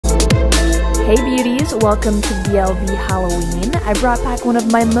Hey beauties, welcome to BLB Halloween. I brought back one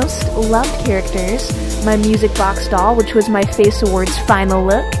of my most loved characters, my music box doll, which was my Face Awards final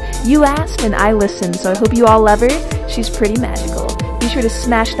look. You asked and I listened, so I hope you all love her. She's pretty magical. Be sure to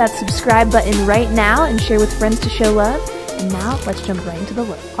smash that subscribe button right now and share with friends to show love. And now, let's jump right into the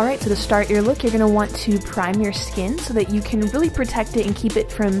look. Alright, so to start your look, you're going to want to prime your skin so that you can really protect it and keep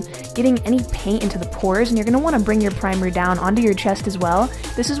it from getting any paint into the pores. And you're going to want to bring your primer down onto your chest as well.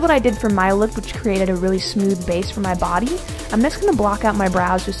 This is what I did for my look, which created a really smooth base for my body. I'm next going to block out my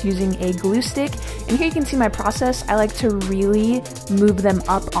brows just using a glue stick. And here you can see my process. I like to really move them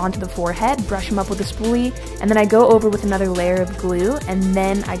up onto the forehead, brush them up with a spoolie, and then I go over with another layer of glue, and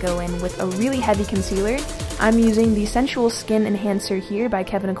then I go in with a really heavy concealer. I'm using the Sensual Skin Enhancer here by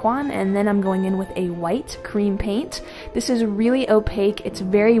Kevin Aquan, and then I'm going in with a white cream paint. This is really opaque, it's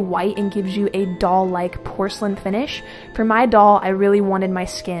very white and gives you a doll-like porcelain finish. For my doll, I really wanted my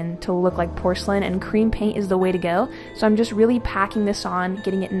skin to look like porcelain, and cream paint is the way to go. So I'm just really packing this on,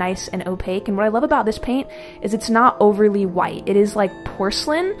 getting it nice and opaque. And what I love about this paint is it's not overly white. It is like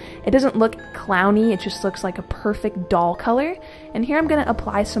porcelain. It doesn't look clowny, it just looks like a perfect doll color. And here I'm going to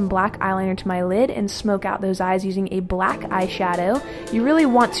apply some black eyeliner to my lid and smoke out those eyes using a black eyeshadow. You really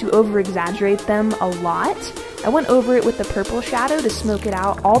want to over-exaggerate them a lot. I went over it with the purple shadow to smoke it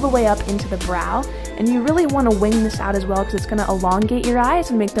out all the way up into the brow. And you really want to wing this out as well because it's going to elongate your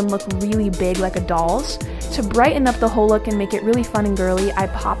eyes and make them look really big like a doll's. To brighten up the whole look and make it really fun and girly, I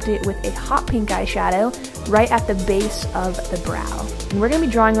popped it with a hot pink eyeshadow right at the base of the brow. And we're going to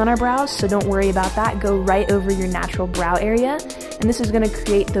be drawing on our brows, so don't worry about that. Go right over your natural brow area. And this is going to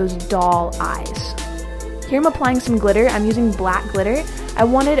create those doll eyes. Here I'm applying some glitter. I'm using black glitter. I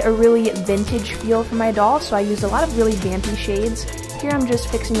wanted a really vintage feel for my doll, so I used a lot of really vampy shades. Here I'm just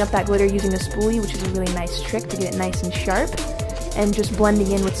fixing up that glitter using a spoolie, which is a really nice trick to get it nice and sharp, and just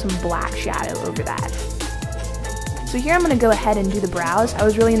blending in with some black shadow over that. So here I'm going to go ahead and do the brows. I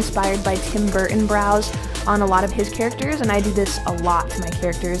was really inspired by Tim Burton brows on a lot of his characters, and I do this a lot to my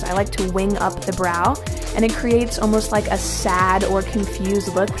characters. I like to wing up the brow, and it creates almost like a sad or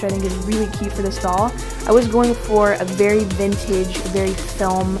confused look, which I think is really cute for this doll. I was going for a very vintage, very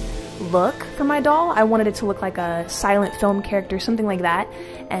film look for my doll. I wanted it to look like a silent film character, something like that,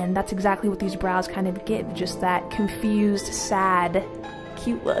 and that's exactly what these brows kind of give, just that confused, sad,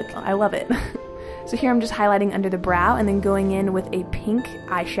 cute look. I love it. So here I'm just highlighting under the brow and then going in with a pink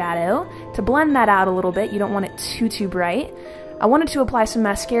eyeshadow to blend that out a little bit. You don't want it too bright. I wanted to apply some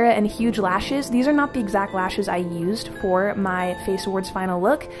mascara and huge lashes. These are not the exact lashes I used for my Face Awards final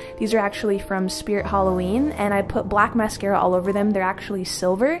look. These are actually from Spirit Halloween, and I put black mascara all over them. They're actually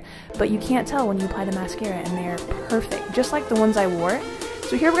silver, but you can't tell when you apply the mascara, and they're perfect, just like the ones I wore.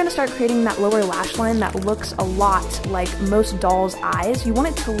 So here we're going to start creating that lower lash line that looks a lot like most dolls' eyes. You want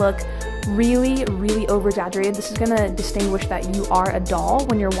it to look really over-exaggerated. This is going to distinguish that you are a doll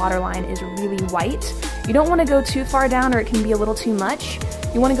when your waterline is really white. You don't want to go too far down or it can be a little too much.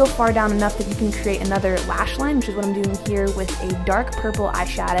 You want to go far down enough that you can create another lash line, which is what I'm doing here with a dark purple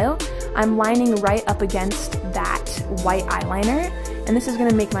eyeshadow. I'm lining right up against that white eyeliner, and this is going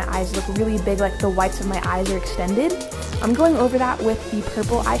to make my eyes look really big, like the whites of my eyes are extended. I'm going over that with the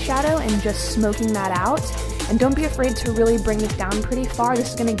purple eyeshadow and just smoking that out. And don't be afraid to really bring this down pretty far. This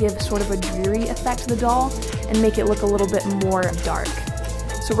is going to give sort of a dreary effect to the doll and make it look a little bit more dark.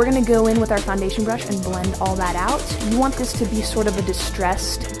 So we're going to go in with our foundation brush and blend all that out. You want this to be sort of a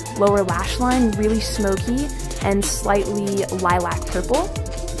distressed lower lash line, really smoky and slightly lilac purple.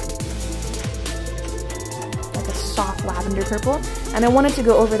 Like a soft lavender purple. And I wanted to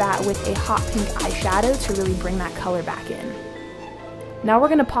go over that with a hot pink eyeshadow to really bring that color back in. Now we're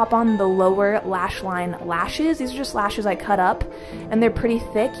going to pop on the lower lash line lashes. These are just lashes I cut up, and they're pretty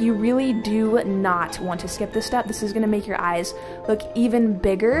thick. You really do not want to skip this step. This is going to make your eyes look even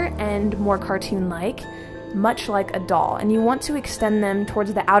bigger and more cartoon-like, much like a doll. And you want to extend them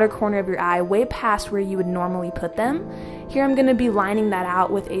towards the outer corner of your eye, way past where you would normally put them. Here I'm going to be lining that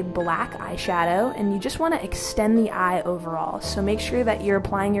out with a black eyeshadow, and you just want to extend the eye overall. So make sure that you're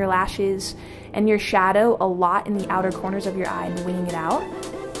applying your lashes and your shadow a lot in the outer corners of your eye and winging it out.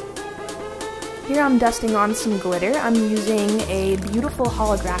 Here I'm dusting on some glitter. I'm using a beautiful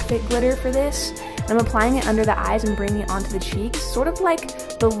holographic glitter for this. I'm applying it under the eyes and bringing it onto the cheeks, sort of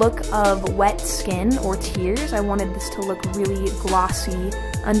like the look of wet skin or tears. I wanted this to look really glossy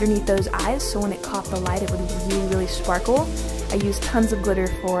underneath those eyes, so when it caught the light it would really sparkle. I used tons of glitter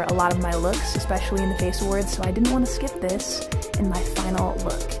for a lot of my looks, especially in the Face Awards, so I didn't want to skip this in my final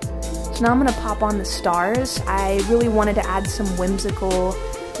look. So now I'm going to pop on the stars. I really wanted to add some whimsical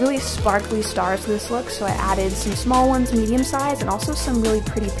really sparkly stars to this look, so I added some small ones, medium size, and also some really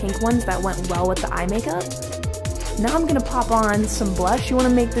pretty pink ones that went well with the eye makeup. Now I'm gonna pop on some blush. You wanna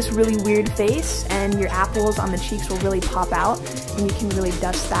make this really weird face, and your apples on the cheeks will really pop out, and you can really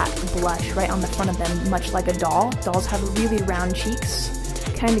dust that blush right on the front of them, much like a doll. Dolls have really round cheeks.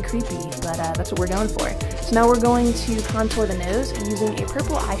 Kind of creepy, but that's what we're going for. So now we're going to contour the nose using a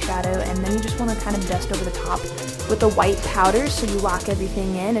purple eyeshadow, and then you just want to kind of dust over the top with a white powder so you lock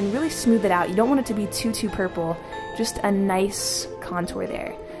everything in and really smooth it out. You don't want it to be too purple, just a nice contour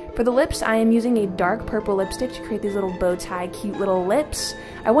there. For the lips, I am using a dark purple lipstick to create these little bow tie cute little lips.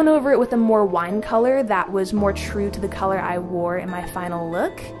 I went over it with a more wine color that was more true to the color I wore in my final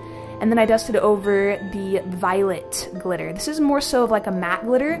look. And then I dusted over the violet glitter. This is more so of like a matte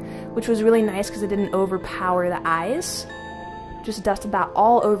glitter, which was really nice because it didn't overpower the eyes. Just dust about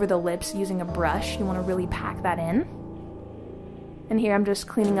all over the lips using a brush. You want to really pack that in. And here I'm just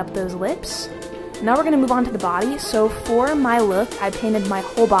cleaning up those lips. Now we're going to move on to the body. So for my look, I painted my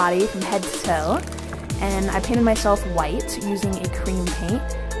whole body from head to toe. And I painted myself white using a cream paint.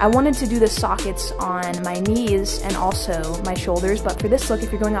 I wanted to do the sockets on my knees and also my shoulders, but for this look,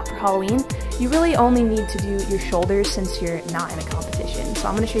 if you're going out for Halloween, you really only need to do your shoulders since you're not in a competition. So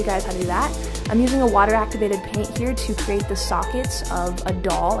I'm going to show you guys how to do that. I'm using a water-activated paint here to create the sockets of a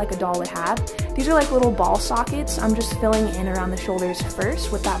doll, like a doll would have. These are like little ball sockets. I'm just filling in around the shoulders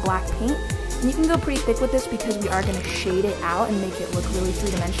first with that black paint. And you can go pretty thick with this because we are going to shade it out and make it look really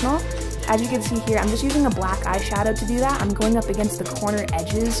three-dimensional. As you can see here, I'm just using a black eyeshadow to do that. I'm going up against the corner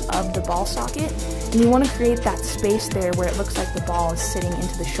edges of the ball socket, and you want to create that space there where it looks like the ball is sitting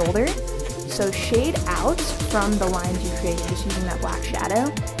into the shoulder. So shade out from the lines you created just using that black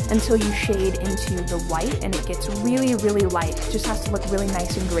shadow until you shade into the white and it gets really light. It just has to look really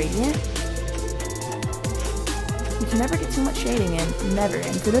nice and gradient. You can never get too much shading in, never.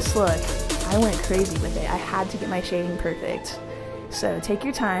 And for this look, I went crazy with it. I had to get my shading perfect. So take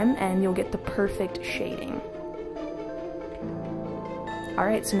your time and you'll get the perfect shading.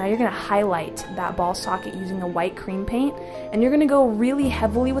 Alright, so now you're going to highlight that ball socket using a white cream paint, and you're going to go really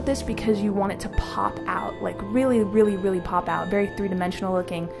heavily with this because you want it to pop out, like really pop out, very three-dimensional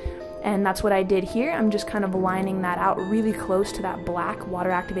looking. And that's what I did here. I'm just kind of lining that out really close to that black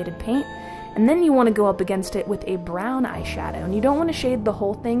water-activated paint. And then you want to go up against it with a brown eyeshadow. And you don't want to shade the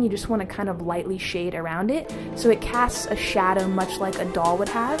whole thing, you just want to kind of lightly shade around it so it casts a shadow much like a doll would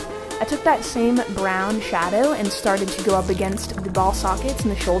have. I took that same brown shadow and started to go up against the ball sockets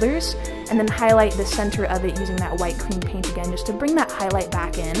and the shoulders, and then highlight the center of it using that white cream paint again just to bring that highlight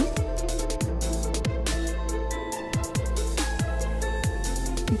back in.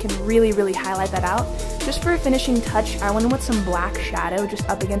 You can really highlight that out. Just for a finishing touch, I went in with some black shadow just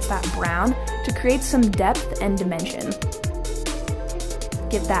up against that brown to create some depth and dimension.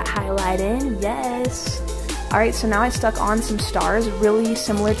 Get that highlight in, yes! Alright, so now I stuck on some stars, really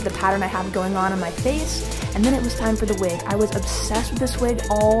similar to the pattern I have going on my face, and then it was time for the wig. I was obsessed with this wig,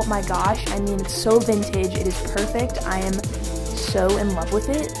 oh my gosh, I mean, it's so vintage, it is perfect, I am so in love with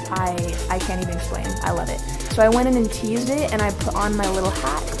it, I can't even explain, I love it. So I went in and teased it, and I put on my little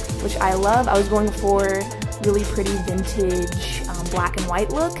hat, which I love. I was going for really pretty vintage black and white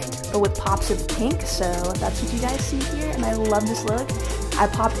look, but with pops of pink, so that's what you guys see here, and I love this look. I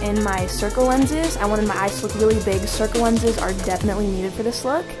popped in my circle lenses. I wanted my eyes to look really big. Circle lenses are definitely needed for this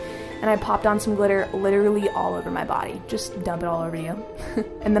look. And I popped on some glitter literally all over my body. Just dump it all over you.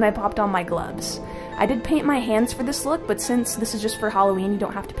 And then I popped on my gloves. I did paint my hands for this look, but since this is just for Halloween, you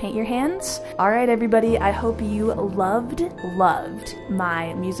don't have to paint your hands. Alright everybody, I hope you loved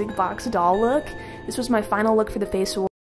my music box doll look. This was my final look for the face award.